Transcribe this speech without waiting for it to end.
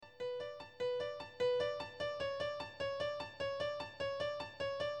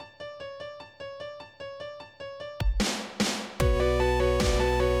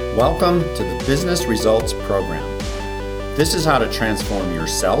Welcome to the Business Results Program. This is how to transform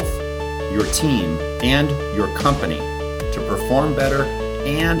yourself, your team, and your company to perform better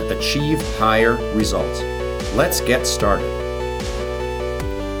and achieve higher results. Let's get started.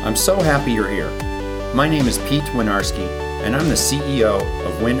 I'm so happy you're here. My name is Pete Winiarski, and I'm the CEO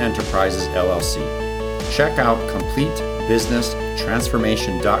of Win Enterprises, LLC. Check out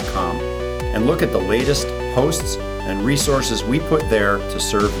CompleteBusinessTransformation.com and look at the latest posts and resources we put there to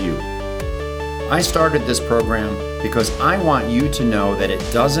serve you. I started this program because I want you to know that it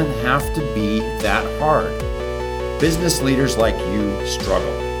doesn't have to be that hard. Business leaders like you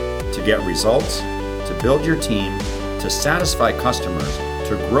struggle to get results, to build your team, to satisfy customers,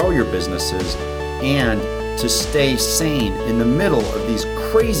 to grow your businesses, and to stay sane in the middle of these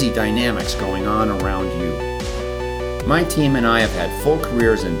crazy dynamics going on around you. My team and I have had full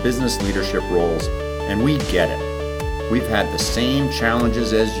careers in business leadership roles, and we get it. We've had the same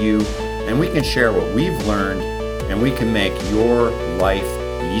challenges as you, and we can share what we've learned, and we can make your life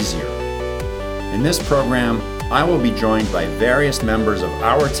easier. In this program, I will be joined by various members of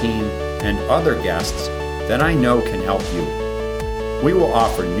our team and other guests that I know can help you. We will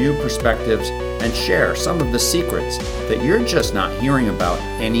offer new perspectives and share some of the secrets that you're just not hearing about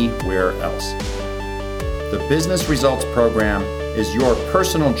anywhere else. The Business Results Program is your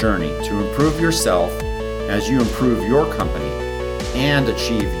personal journey to improve yourself as you improve your company and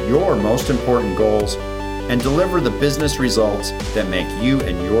achieve your most important goals and deliver the business results that make you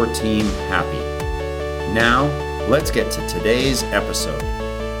and your team happy. Now, let's get to today's episode.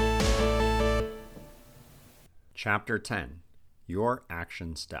 Chapter 10, Your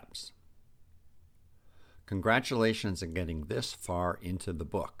Action Steps. Congratulations on getting this far into the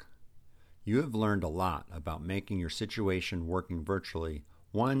book. You have learned a lot about making your situation working virtually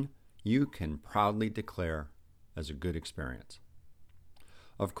one you can proudly declare as a good experience.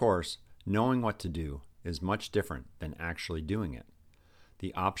 Of course, knowing what to do is much different than actually doing it.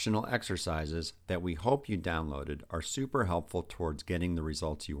 The optional exercises that we hope you downloaded are super helpful towards getting the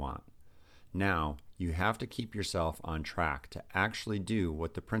results you want. Now, you have to keep yourself on track to actually do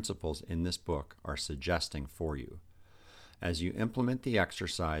what the principles in this book are suggesting for you. As you implement the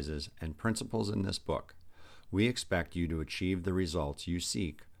exercises and principles in this book, we expect you to achieve the results you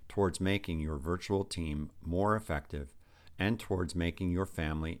seek towards making your virtual team more effective and towards making your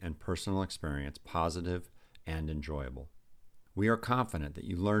family and personal experience positive and enjoyable. We are confident that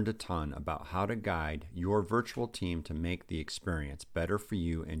you learned a ton about how to guide your virtual team to make the experience better for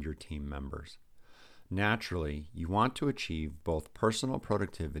you and your team members. Naturally, you want to achieve both personal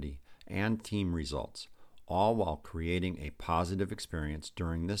productivity and team results, all while creating a positive experience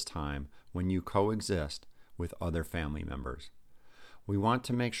during this time when you coexist with other family members. We want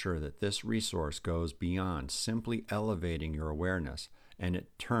to make sure that this resource goes beyond simply elevating your awareness and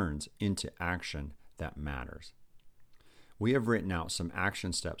it turns into action that matters. We have written out some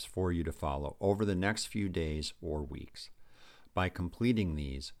action steps for you to follow over the next few days or weeks. By completing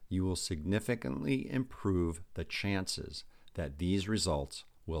these, you will significantly improve the chances that these results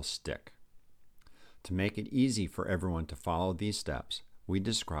will stick. To make it easy for everyone to follow these steps, we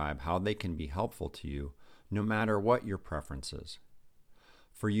describe how they can be helpful to you no matter what your preference is.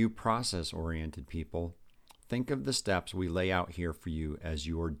 For you process-oriented people, think of the steps we lay out here for you as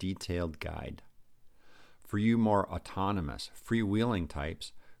your detailed guide. For you more autonomous, freewheeling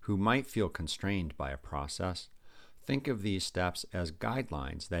types who might feel constrained by a process, think of these steps as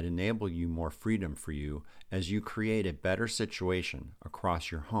guidelines that enable you more freedom for you as you create a better situation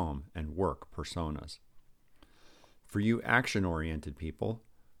across your home and work personas. For you action-oriented people,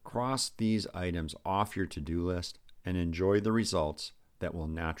 cross these items off your to-do list and enjoy the results that will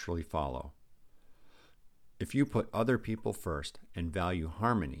naturally follow. If you put other people first and value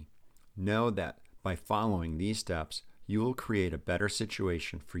harmony, know that by following these steps, you will create a better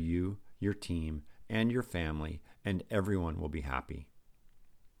situation for you, your team, and your family, and everyone will be happy.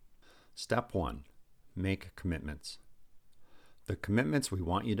 Step 1. Make commitments. The commitments we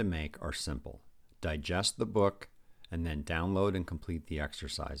want you to make are simple. Digest the book and then download and complete the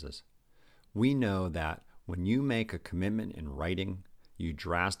exercises. We know that when you make a commitment in writing, you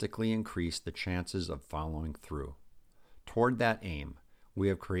drastically increase the chances of following through. Toward that aim, we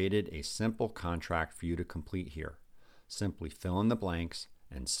have created a simple contract for you to complete here. Simply fill in the blanks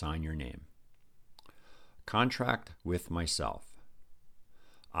and sign your name. Contract with myself.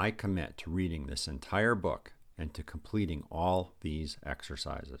 I commit to reading this entire book and to completing all these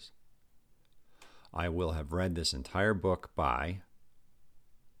exercises. I will have read this entire book by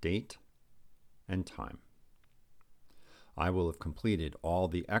date and time. I will have completed all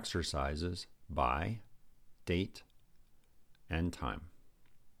the exercises by date and time.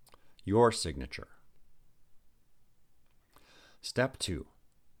 your signature. Step 2.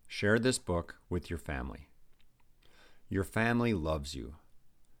 Share this book with your family. Your family loves you.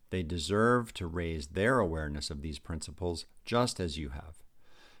 They deserve to raise their awareness of these principles just as you have.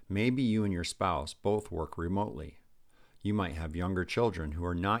 Maybe you and your spouse both work remotely. You might have younger children who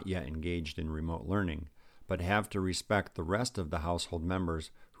are not yet engaged in remote learning, but have to respect the rest of the household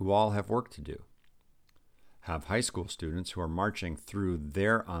members who all have work to do. Have high school students who are marching through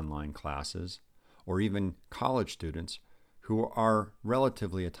their online classes, or even college students who are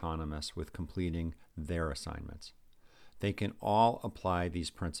relatively autonomous with completing their assignments. They can all apply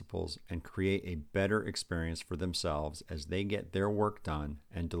these principles and create a better experience for themselves as they get their work done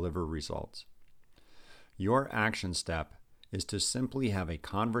and deliver results. Your action step is to simply have a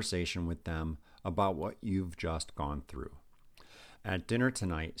conversation with them about what you've just gone through. At dinner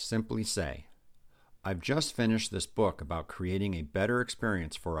tonight, simply say, "I've just finished this book about creating a better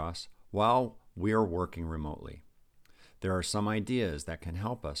experience for us while we're working remotely. There are some ideas that can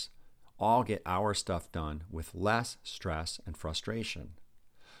help us all get our stuff done with less stress and frustration.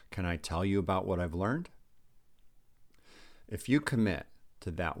 Can I tell you about what I've learned?" If you commit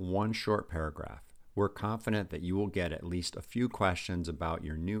to that one short paragraph, we're confident that you will get at least a few questions about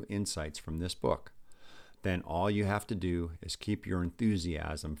your new insights from this book. Then all you have to do is keep your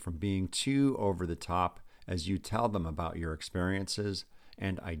enthusiasm from being too over the top as you tell them about your experiences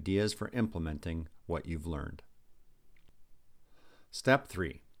and ideas for implementing what you've learned. Step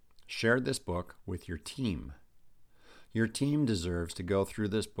 3. Share this book with your team. Your team deserves to go through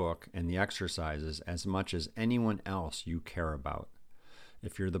this book and the exercises as much as anyone else you care about.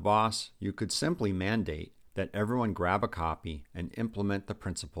 If you're the boss, you could simply mandate that everyone grab a copy and implement the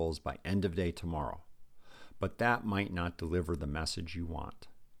principles by end of day tomorrow. But that might not deliver the message you want.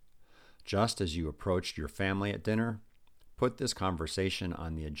 Just as you approached your family at dinner, put this conversation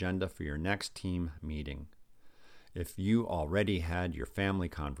on the agenda for your next team meeting. If you already had your family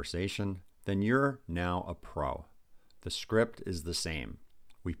conversation, then you're now a pro. The script is the same.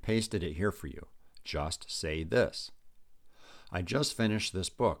 We pasted it here for you. Just say this: "I just finished this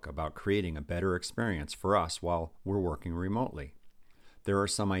book about creating a better experience for us while we're working remotely. There are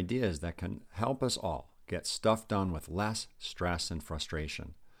some ideas that can help us all get stuff done with less stress and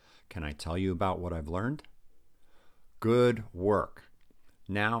frustration. Can I tell you about what I've learned?" Good work.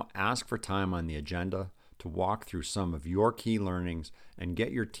 Now ask for time on the agenda to walk through some of your key learnings and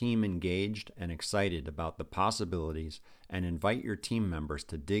get your team engaged and excited about the possibilities, and invite your team members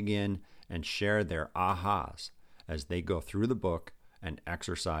to dig in and share their ahas as they go through the book and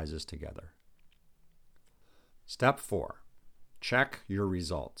exercises together. Step 4. Check your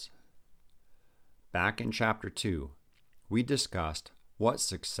results. Back in Chapter 2, we discussed what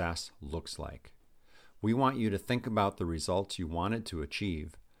success looks like. We want you to think about the results you wanted to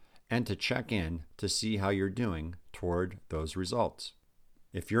achieve and to check in to see how you're doing toward those results.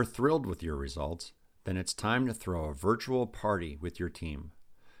 If you're thrilled with your results, then it's time to throw a virtual party with your team.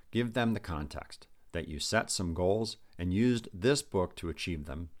 Give them the context that you set some goals and used this book to achieve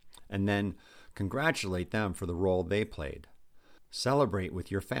them, and then congratulate them for the role they played. Celebrate with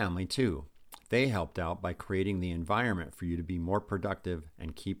your family too. They helped out by creating the environment for you to be more productive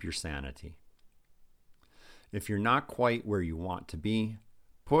and keep your sanity. If you're not quite where you want to be,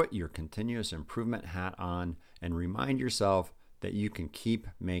 put your continuous improvement hat on and remind yourself that you can keep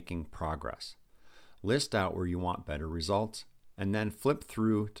making progress. List out where you want better results, and then flip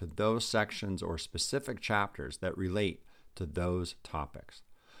through to those sections or specific chapters that relate to those topics.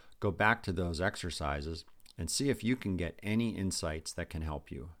 Go back to those exercises and see if you can get any insights that can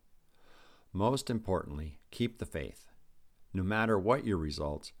help you. Most importantly, keep the faith. No matter what your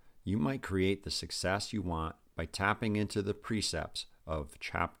results, you might create the success you want by tapping into the precepts of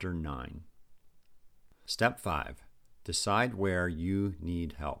Chapter 9. Step 5. Decide where you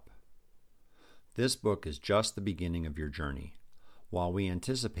need help. This book is just the beginning of your journey. While we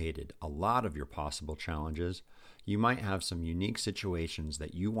anticipated a lot of your possible challenges, you might have some unique situations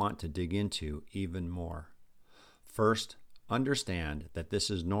that you want to dig into even more. First, understand that this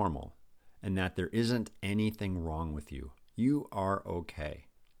is normal and that there isn't anything wrong with you. You are okay.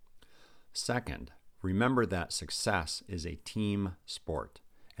 Second, remember that success is a team sport,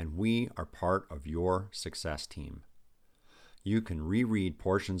 and we are part of your success team. You can reread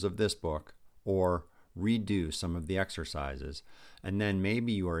portions of this book or redo some of the exercises, and then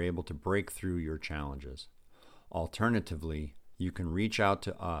maybe you are able to break through your challenges. Alternatively, you can reach out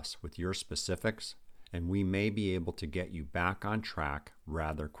to us with your specifics, and we may be able to get you back on track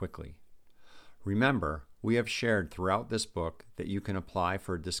rather quickly. Remember, we have shared throughout this book that you can apply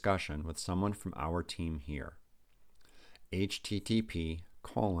for a discussion with someone from our team here.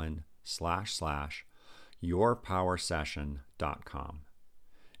 http:// yourpowersession.com.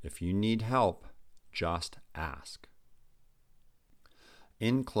 If you need help, just ask.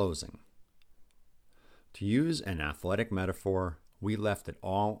 In closing, to use an athletic metaphor, we left it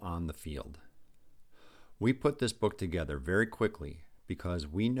all on the field. We put this book together very quickly because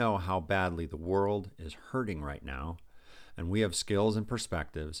we know how badly the world is hurting right now, and we have skills and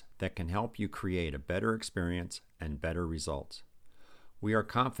perspectives that can help you create a better experience and better results. We are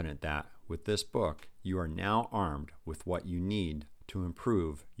confident that, with this book, you are now armed with what you need to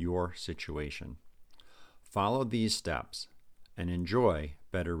improve your situation. Follow these steps and enjoy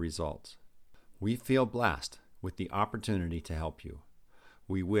better results. We feel blessed with the opportunity to help you.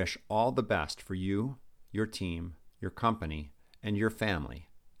 We wish all the best for you, your team, your company, and your family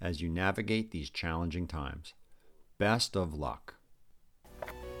as you navigate these challenging times. Best of luck.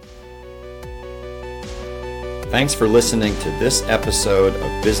 Thanks for listening to this episode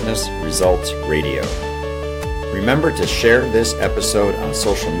of Business Results Radio. Remember to share this episode on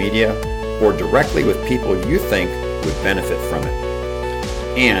social media or directly with people you think would benefit from it.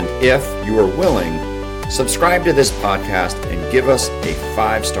 And if you are willing, subscribe to this podcast and give us a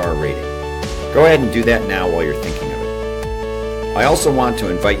 5-star rating. Go ahead and do that now while you're thinking of it. I also want to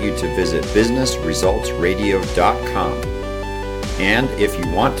invite you to visit businessresultsradio.com. And if you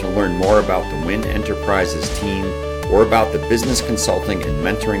want to learn more about the Win Enterprises team or about the business consulting and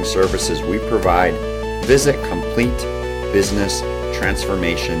mentoring services we provide, visit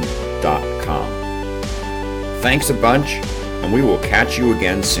CompleteBusinessTransformation.com. Thanks a bunch, and we will catch you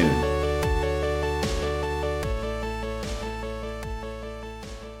again soon.